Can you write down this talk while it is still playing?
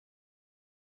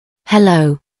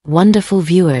Hello, wonderful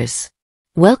viewers.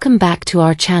 Welcome back to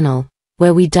our channel,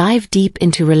 where we dive deep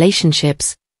into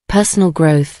relationships, personal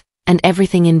growth, and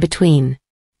everything in between.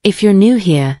 If you're new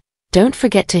here, don't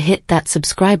forget to hit that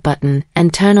subscribe button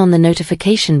and turn on the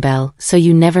notification bell so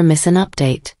you never miss an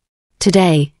update.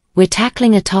 Today, we're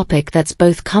tackling a topic that's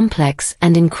both complex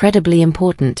and incredibly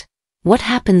important. What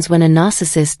happens when a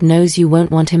narcissist knows you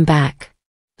won't want him back?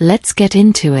 Let's get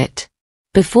into it.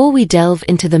 Before we delve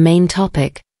into the main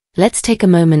topic, let's take a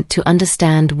moment to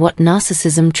understand what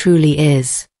narcissism truly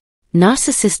is.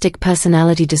 Narcissistic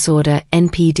personality disorder,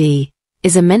 NPD,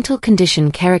 is a mental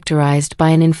condition characterized by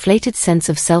an inflated sense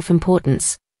of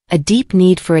self-importance, a deep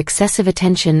need for excessive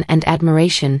attention and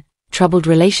admiration, troubled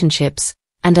relationships,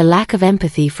 and a lack of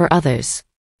empathy for others.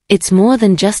 It's more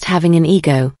than just having an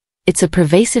ego, it's a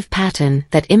pervasive pattern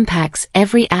that impacts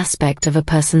every aspect of a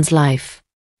person's life.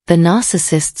 The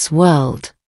narcissist's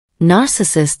world.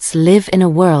 Narcissists live in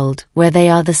a world where they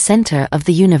are the center of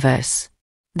the universe.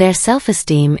 Their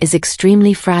self-esteem is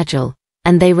extremely fragile,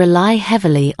 and they rely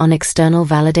heavily on external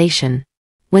validation.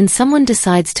 When someone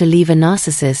decides to leave a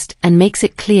narcissist and makes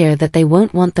it clear that they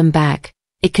won't want them back,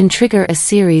 it can trigger a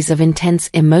series of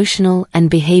intense emotional and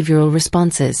behavioral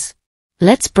responses.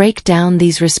 Let's break down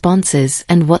these responses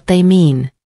and what they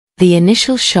mean. The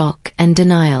initial shock and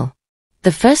denial.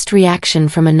 The first reaction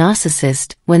from a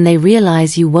narcissist when they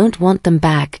realize you won't want them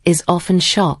back is often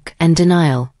shock and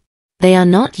denial. They are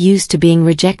not used to being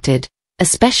rejected,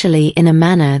 especially in a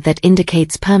manner that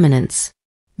indicates permanence.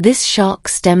 This shock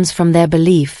stems from their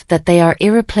belief that they are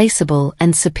irreplaceable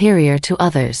and superior to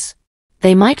others.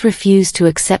 They might refuse to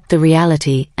accept the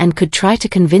reality and could try to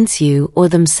convince you or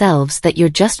themselves that you're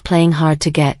just playing hard to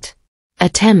get.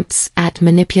 Attempts at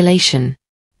manipulation.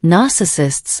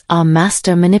 Narcissists are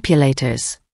master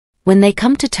manipulators. When they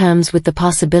come to terms with the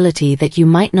possibility that you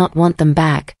might not want them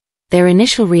back, their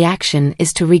initial reaction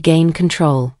is to regain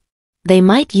control. They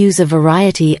might use a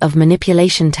variety of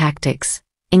manipulation tactics,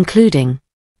 including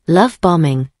love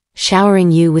bombing,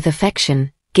 showering you with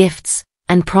affection, gifts,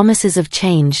 and promises of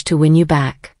change to win you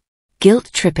back. Guilt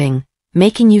tripping,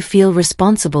 making you feel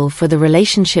responsible for the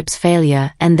relationship's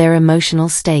failure and their emotional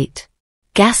state.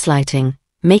 Gaslighting,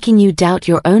 making you doubt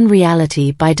your own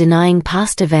reality by denying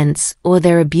past events or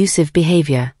their abusive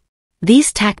behavior.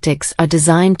 These tactics are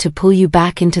designed to pull you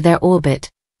back into their orbit,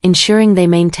 ensuring they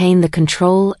maintain the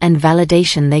control and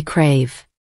validation they crave.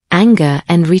 Anger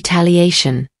and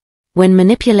retaliation. When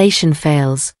manipulation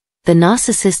fails, the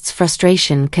narcissist's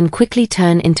frustration can quickly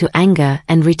turn into anger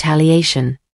and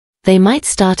retaliation. They might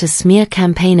start a smear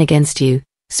campaign against you,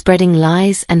 spreading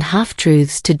lies and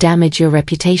half-truths to damage your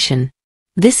reputation.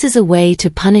 This is a way to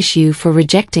punish you for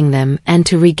rejecting them and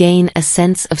to regain a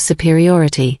sense of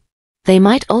superiority. They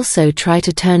might also try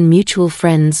to turn mutual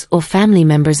friends or family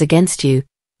members against you,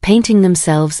 painting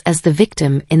themselves as the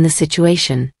victim in the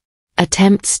situation.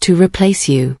 Attempts to replace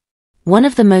you. One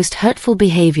of the most hurtful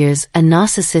behaviors a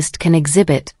narcissist can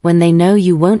exhibit when they know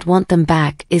you won't want them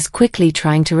back is quickly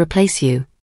trying to replace you.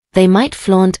 They might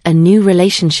flaunt a new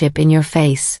relationship in your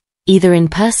face, either in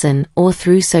person or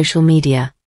through social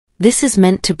media. This is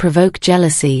meant to provoke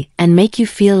jealousy and make you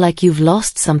feel like you've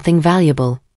lost something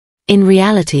valuable. In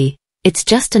reality, it's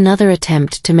just another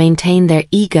attempt to maintain their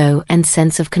ego and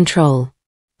sense of control.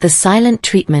 The silent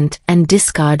treatment and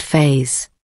discard phase.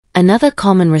 Another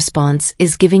common response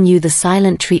is giving you the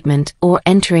silent treatment or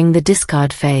entering the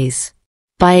discard phase.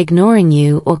 By ignoring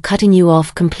you or cutting you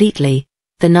off completely,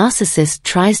 the narcissist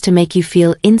tries to make you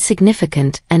feel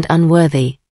insignificant and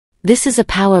unworthy. This is a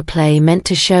power play meant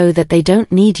to show that they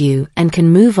don't need you and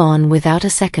can move on without a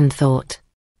second thought.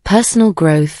 Personal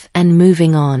growth and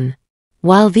moving on.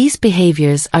 While these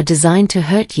behaviors are designed to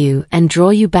hurt you and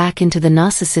draw you back into the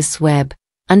narcissist's web,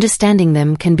 understanding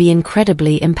them can be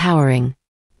incredibly empowering.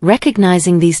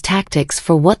 Recognizing these tactics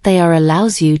for what they are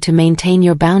allows you to maintain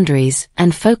your boundaries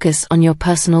and focus on your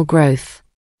personal growth.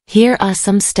 Here are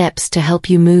some steps to help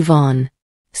you move on.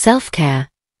 Self-care.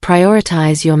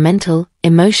 Prioritize your mental,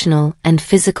 emotional, and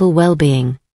physical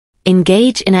well-being.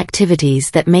 Engage in activities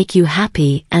that make you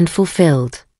happy and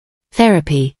fulfilled.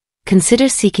 Therapy. Consider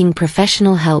seeking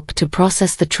professional help to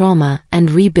process the trauma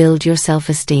and rebuild your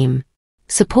self-esteem.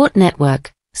 Support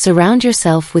network. Surround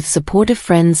yourself with supportive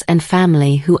friends and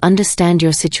family who understand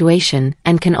your situation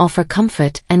and can offer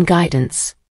comfort and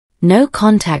guidance. No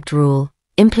contact rule.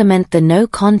 Implement the no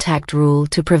contact rule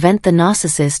to prevent the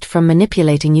narcissist from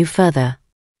manipulating you further.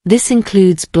 This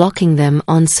includes blocking them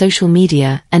on social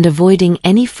media and avoiding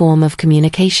any form of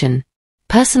communication.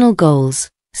 Personal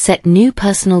goals. Set new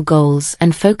personal goals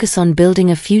and focus on building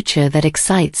a future that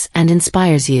excites and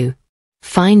inspires you.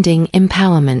 Finding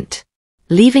empowerment.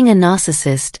 Leaving a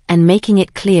narcissist and making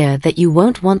it clear that you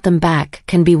won't want them back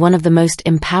can be one of the most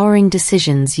empowering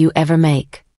decisions you ever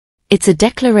make. It's a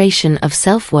declaration of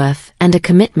self-worth and a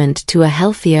commitment to a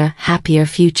healthier, happier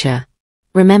future.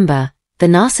 Remember, the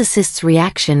narcissist's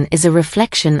reaction is a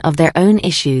reflection of their own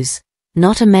issues,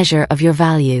 not a measure of your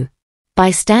value.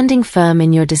 By standing firm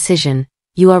in your decision,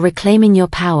 you are reclaiming your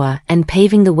power and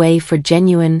paving the way for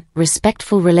genuine,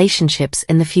 respectful relationships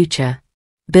in the future.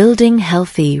 Building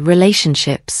healthy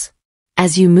relationships.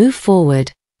 As you move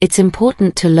forward, it's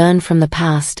important to learn from the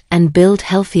past and build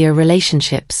healthier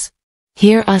relationships.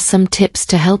 Here are some tips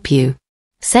to help you.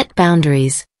 Set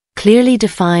boundaries. Clearly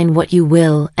define what you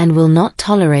will and will not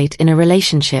tolerate in a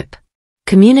relationship.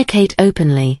 Communicate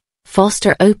openly.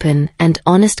 Foster open and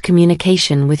honest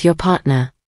communication with your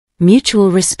partner.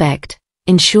 Mutual respect.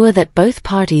 Ensure that both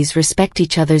parties respect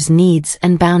each other's needs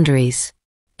and boundaries.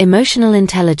 Emotional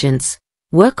intelligence.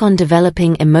 Work on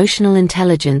developing emotional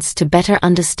intelligence to better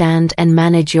understand and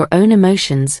manage your own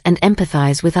emotions and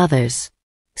empathize with others.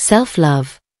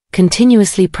 Self-love.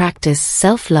 Continuously practice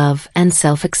self-love and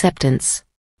self-acceptance.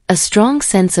 A strong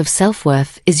sense of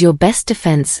self-worth is your best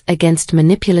defense against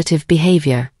manipulative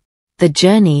behavior. The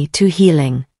journey to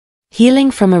healing.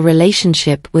 Healing from a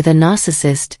relationship with a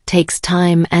narcissist takes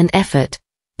time and effort,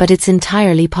 but it's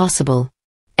entirely possible.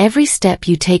 Every step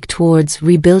you take towards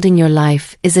rebuilding your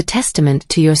life is a testament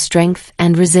to your strength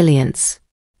and resilience.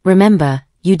 Remember,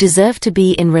 you deserve to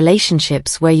be in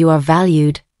relationships where you are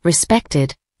valued,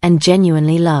 respected, and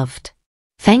genuinely loved.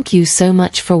 Thank you so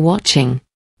much for watching.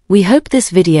 We hope this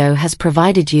video has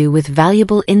provided you with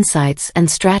valuable insights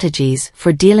and strategies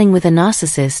for dealing with a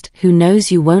narcissist who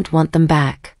knows you won't want them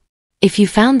back. If you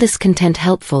found this content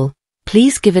helpful,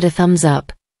 please give it a thumbs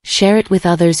up, share it with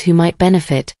others who might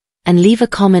benefit, and leave a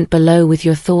comment below with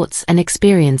your thoughts and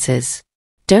experiences.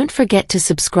 Don't forget to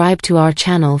subscribe to our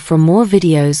channel for more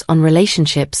videos on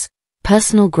relationships,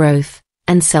 personal growth,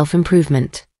 and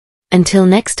self-improvement. Until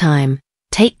next time,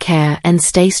 take care and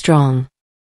stay strong.